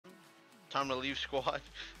Time to leave squad.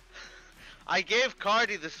 I gave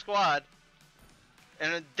Cardi the squad,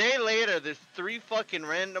 and a day later, there's 3 fucking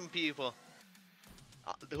random people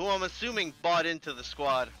who I'm assuming bought into the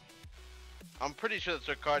squad. I'm pretty sure that's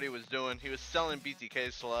what Cardi was doing. He was selling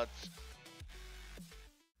BTK slots.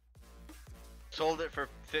 Sold it for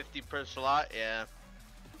 50 per slot. Yeah,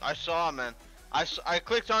 I saw, man. I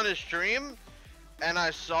clicked on his stream, and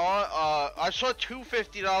I saw 2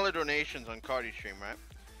 $50 donations on Cardi's stream, right?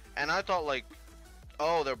 And I thought like,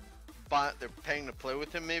 oh, they're paying to play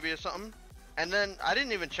with him maybe or something. And then I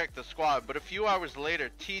didn't even check the squad, but a few hours later,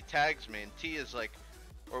 T tags me, and T is like,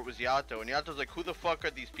 or it was Yato, and Yato's like, who the fuck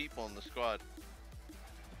are these people in the squad?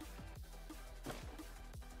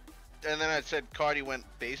 And then I said Cardi went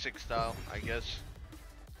basic style, I guess,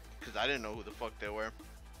 because I didn't know who the fuck they were.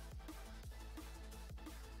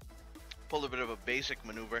 Pulled a bit of a basic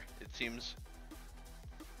maneuver, it seems.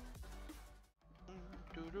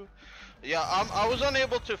 Yeah, I was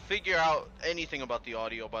unable to figure out anything about the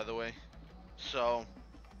audio, by the way. So,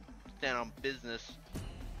 stand on business.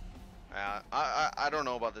 I don't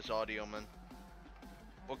know about this audio, man.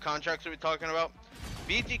 What contracts are we talking about?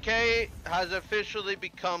 BTK has officially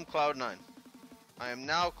become Cloud9. I am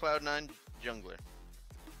now Cloud9 jungler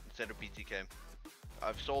instead of BTK.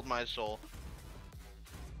 I've sold my soul.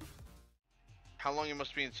 How long you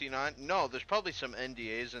must be in C9? No, there's probably some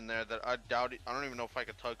NDAs in there that I doubt it. I don't even know if I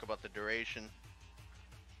could talk about the duration.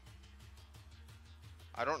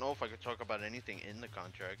 I don't know if I could talk about anything in the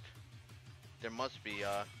contract. There must be,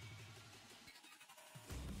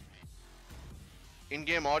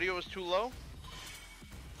 in-game audio is too low?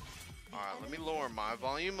 Alright, let me lower my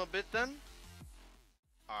volume a bit then.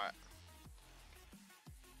 Alright.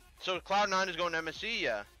 So Cloud9 is going to MSC,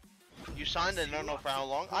 yeah. You signed and don't know for how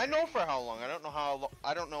long? I know for how long. I don't know how long.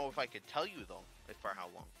 I don't know if I could tell you though, if for how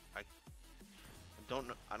long. I don't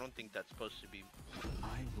know. I don't think that's supposed to be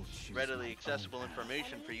readily accessible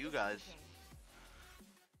information for you guys.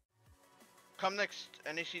 Come next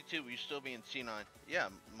NEC 2, will you still be in C9? Yeah,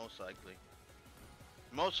 most likely.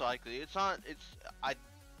 Most likely. It's not a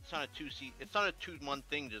 2-month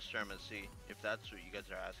thing just for MSC, if that's what you guys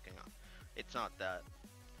are asking. It's not that.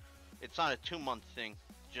 It's not a 2-month thing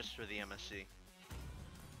just for the MSC.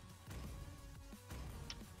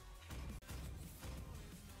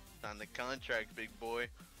 On the contract, big boy.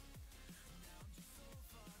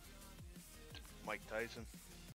 Mike Tyson.